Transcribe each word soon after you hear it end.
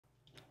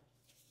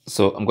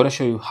So I'm going to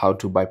show you how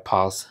to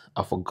bypass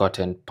a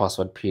forgotten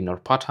password, PIN, or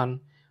pattern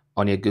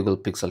on your Google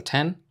Pixel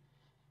 10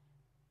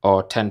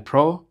 or 10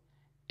 Pro.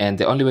 And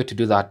the only way to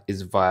do that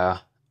is via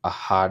a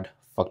hard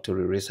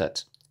factory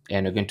reset.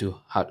 And you're going to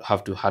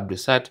have to hard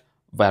reset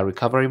via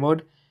recovery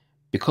mode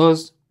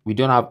because we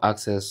don't have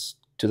access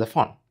to the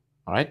phone.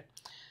 All right.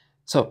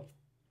 So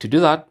to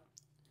do that,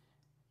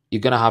 you're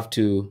going to have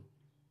to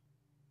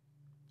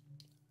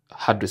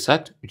hard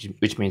reset,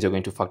 which means you're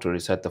going to factory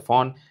reset the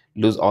phone,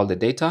 lose all the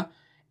data,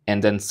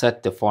 and then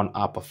set the phone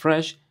up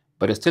afresh.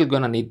 But you're still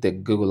going to need the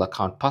Google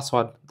account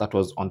password that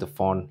was on the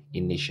phone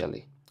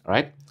initially. All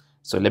right.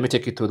 So let me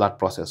take you through that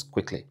process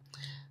quickly.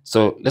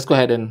 So let's go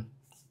ahead and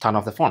turn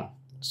off the phone.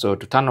 So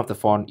to turn off the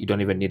phone, you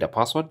don't even need a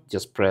password.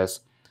 Just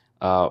press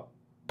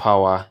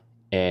power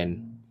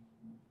and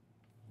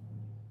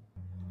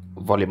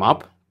volume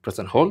up, press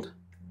and hold,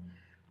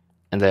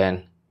 and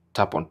then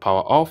tap on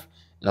power off,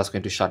 and that's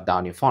going to shut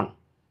down your phone.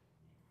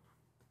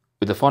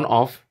 With the phone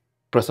off,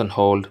 press and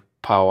hold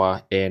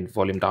power and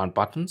volume down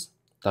buttons.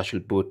 That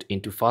should boot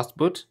into fast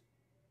boot,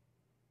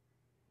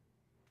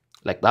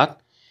 like that.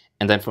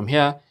 And then from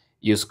here,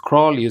 you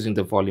scroll using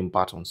the volume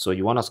button. So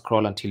you want to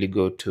scroll until you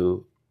go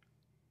to,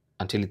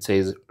 until it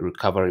says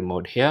recovery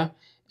mode here,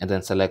 and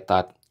then select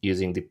that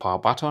using the power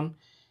button.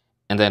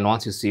 And then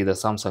once you see the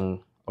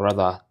Samsung, or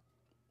rather,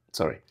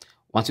 sorry,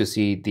 once you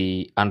see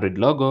the Android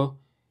logo,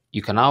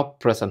 you can now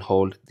press and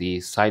hold the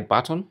side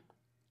button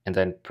and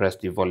then press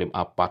the volume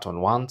up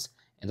button once,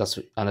 and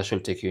that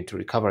should take you into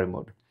recovery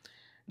mode.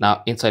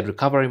 Now inside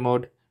recovery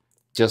mode,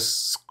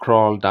 just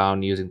scroll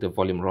down using the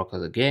volume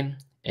rockers again,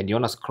 and you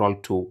want to scroll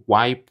to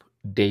wipe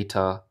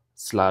data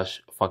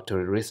 /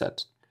 factory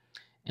reset,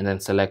 and then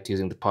select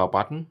using the power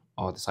button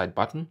or the side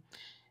button,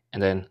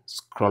 and then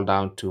scroll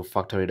down to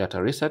factory data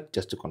reset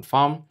just to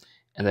confirm,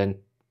 and then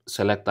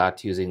select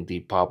that using the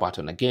power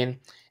button again,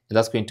 and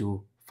that's going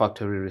to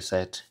factory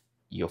reset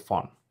your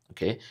phone.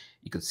 Okay,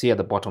 you can see at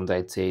the bottom there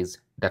it says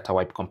data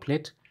wipe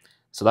complete.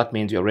 So that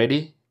means you're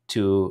ready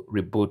to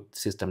reboot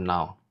system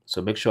now. So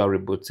make sure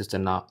reboot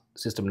system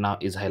now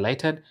is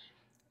highlighted,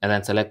 and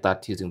then select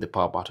that using the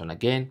power button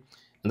again,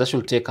 and that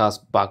should take us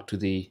back to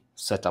the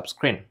setup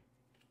screen.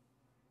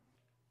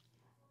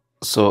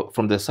 So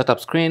from the setup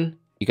screen,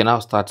 you can now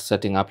start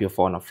setting up your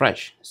phone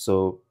afresh.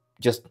 So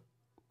just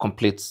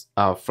complete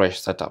a fresh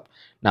setup.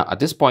 Now at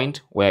this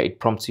point where it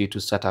prompts you to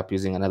set up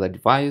using another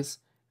device,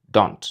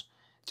 don't.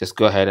 Just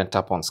go ahead and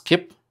tap on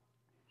skip,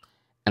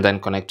 and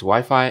then connect to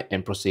Wi-Fi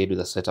and proceed with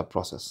the setup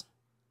process.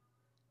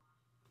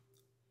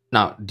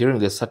 Now during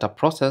the setup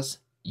process,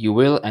 you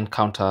will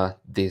encounter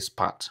this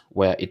part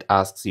where it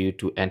asks you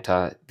to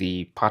enter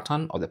the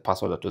pattern or the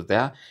password that was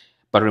there.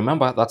 But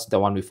remember, that's the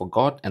one we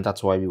forgot, and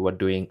that's why we were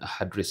doing a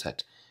hard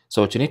reset.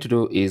 So what you need to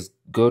do is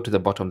go to the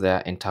bottom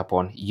there and tap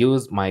on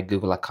use my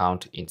Google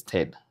account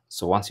instead.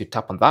 So once you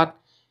tap on that,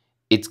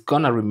 it's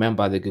gonna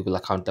remember the Google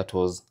account that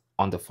was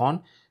on the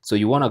phone. So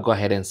you wanna go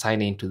ahead and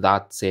sign in to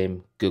that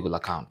same Google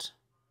account.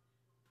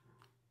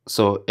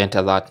 So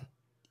enter that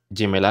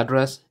Gmail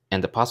address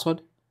and the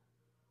password.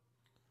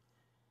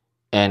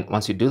 And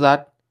once you do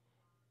that,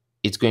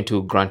 it's going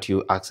to grant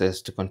you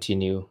access to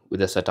continue with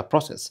the setup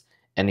process.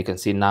 And you can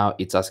see now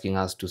it's asking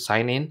us to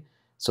sign in.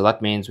 So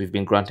that means we've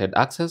been granted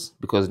access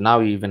because now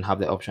we even have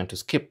the option to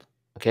skip.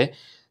 Okay.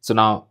 So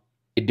now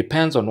it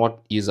depends on what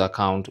user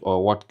account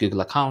or what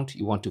Google account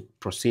you want to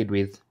proceed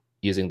with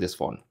using this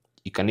phone.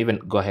 You can even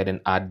go ahead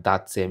and add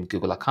that same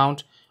Google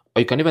account, or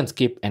you can even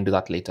skip and do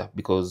that later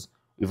because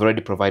we've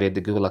already provided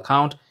the Google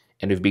account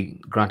and we've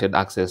been granted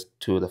access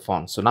to the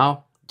phone. So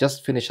now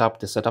just finish up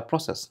the setup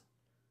process.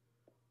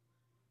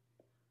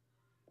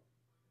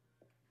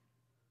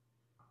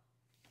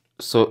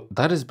 So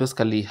that is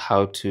basically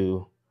how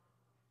to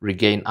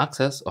regain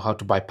access or how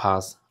to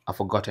bypass a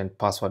forgotten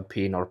password,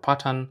 PIN, or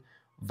pattern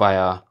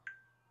via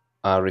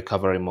a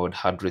recovery mode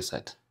hard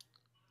reset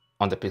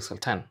on the Pixel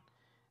 10.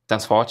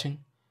 Thanks for watching.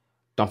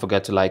 Don't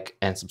forget to like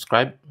and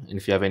subscribe. And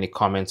if you have any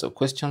comments or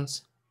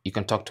questions, you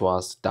can talk to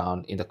us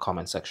down in the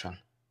comment section.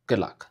 Good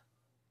luck.